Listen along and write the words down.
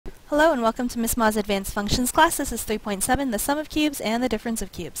Hello and welcome to Ms. Ma's Advanced Functions class. This is 3.7, the sum of cubes and the difference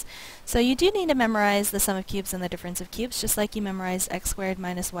of cubes. So you do need to memorize the sum of cubes and the difference of cubes, just like you memorized x squared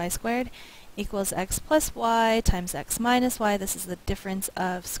minus y squared equals x plus y times x minus y. This is the difference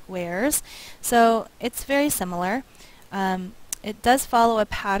of squares. So it's very similar. It does follow a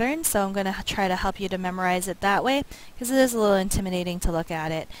pattern, so I'm going to try to help you to memorize it that way, because it is a little intimidating to look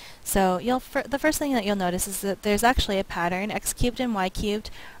at it. So the first thing that you'll notice is that there's actually a pattern. X cubed and y cubed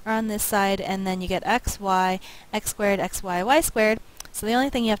are on this side, and then you get x, y, x squared, x, y squared. So the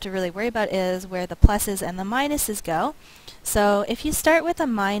only thing you have to really worry about is where the pluses and the minuses go. So if you start with a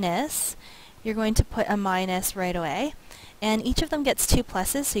minus, you're going to put a minus right away, and each of them gets two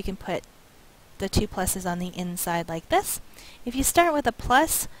pluses, so you can put the two pluses on the inside like this. If you start with a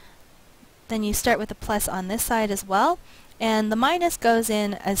plus, then you start with a plus on this side as well, and the minus goes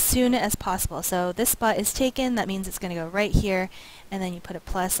in as soon as possible. So this spot is taken, that means it's going to go right here, and then you put a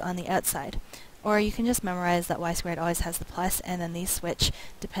plus on the outside. Or you can just memorize that y squared always has the plus, and then these switch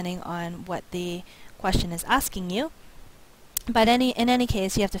depending on what the question is asking you. But in any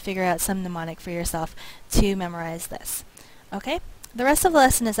case, you have to figure out some mnemonic for yourself to memorize this. Okay? The rest of the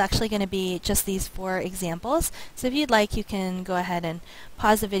lesson is actually going to be just these 4 examples. So if you'd like, you can go ahead and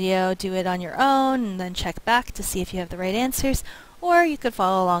pause the video, do it on your own, and then check back to see if you have the right answers. Or you could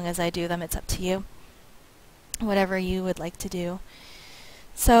follow along as I do them. It's up to you. Whatever you would like to do.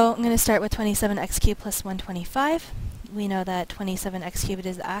 So I'm going to start with 27x cubed plus 125. We know that 27x cubed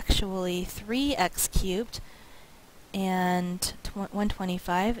is actually 3x cubed, and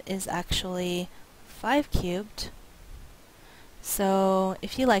 125 is actually 5 cubed. So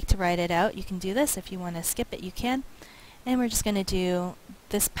if you like to write it out, you can do this. If you want to skip it, you can. And we're just going to do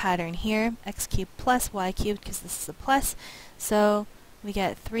this pattern here, x cubed plus y cubed, because this is a plus. So we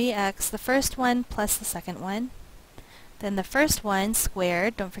get 3x, the first one, plus the second one. Then the first one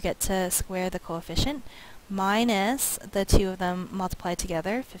squared, don't forget to square the coefficient, minus the two of them multiplied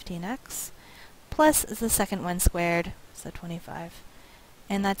together, 15x, plus the second one squared, so 25.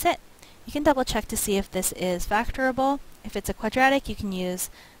 And that's it. You can double check to see if this is factorable. If it's a quadratic, you can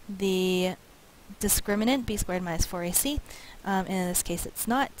use the discriminant, b squared minus 4ac. In this case, it's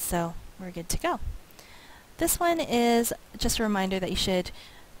not, so we're good to go. This one is just a reminder that you should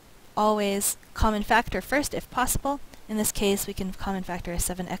always common factor first if possible. In this case, we can common factor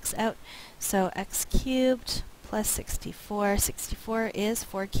 7x out. So x cubed plus 64. 64 is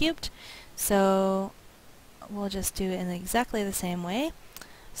 4 cubed. So we'll just do it in exactly the same way.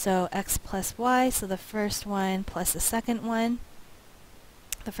 So x plus y, so the first one plus the second one,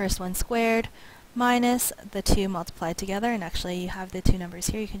 the first one squared, minus the two multiplied together, and actually you have the two numbers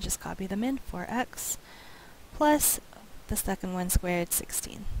here, you can just copy them in, 4x, plus the second one squared,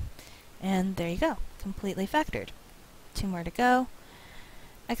 16. And there you go, completely factored. 2 more to go.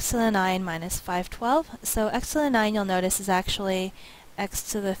 X to the 9 minus 512. So x to the 9, you'll notice, is actually x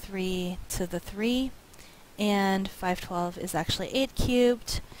to the 3 to the 3. And 512 is actually 8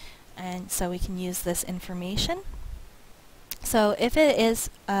 cubed, and so we can use this information. So if it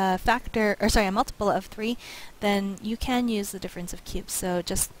is a multiple of 3, then you can use the difference of cubes, so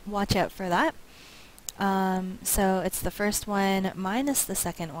just watch out for that. So it's the first one minus the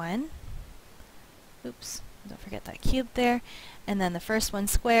second one. Oops, don't forget that cube there. And then the first one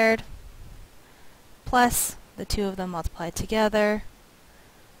squared, plus the two of them multiplied together,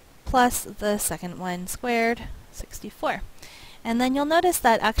 plus the second one squared, 64. And then you'll notice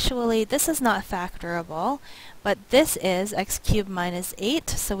that actually this is not factorable, but this is x cubed minus 8,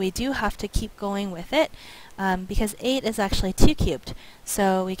 so we do have to keep going with it, because 8 is actually 2 cubed.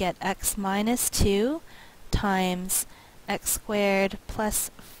 So we get x minus 2 times x squared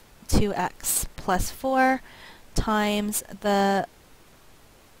plus 2x plus 4 times the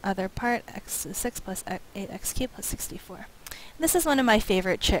other part, x is 6 plus 8x cubed plus 64. This is one of my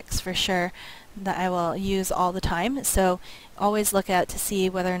favorite tricks for sure that I will use all the time, so always look out to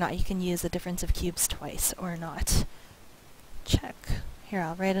see whether or not you can use the difference of cubes twice or not. Check. Here,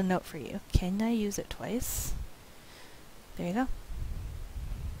 I'll write a note for you. Can I use it twice? There you go.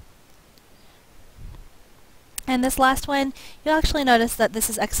 And this last one, you'll actually notice that this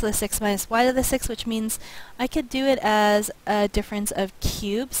is x to the 6 minus y to the 6, which means I could do it as a difference of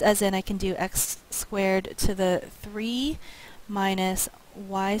cubes, as in I can do x squared to the 3 minus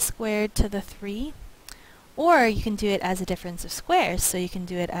y squared to the 3. Or you can do it as a difference of squares, so you can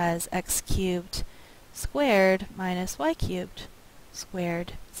do it as x cubed squared minus y cubed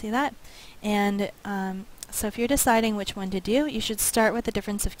squared. See that? And so if you're deciding which one to do, you should start with the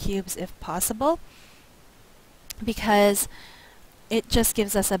difference of cubes if possible, because it just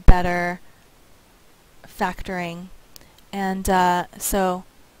gives us a better factoring. And so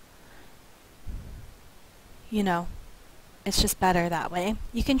you know, it's just better that way.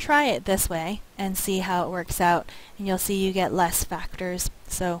 You can try it this way and see how it works out, and you'll see you get less factors,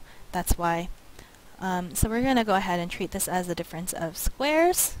 so that's why. So we're going to go ahead and treat this as the difference of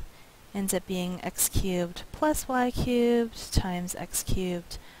squares. Ends up being x cubed plus y cubed times x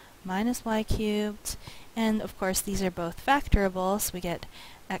cubed minus y cubed, and of course these are both factorable, so we get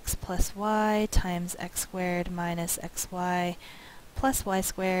x plus y times x squared minus xy plus y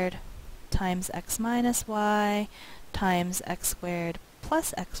squared times x minus y times x squared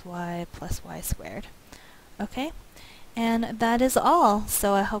plus xy plus y squared. Okay, and that is all.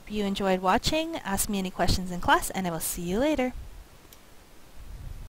 So I hope you enjoyed watching. Ask me any questions in class, and I will see you later.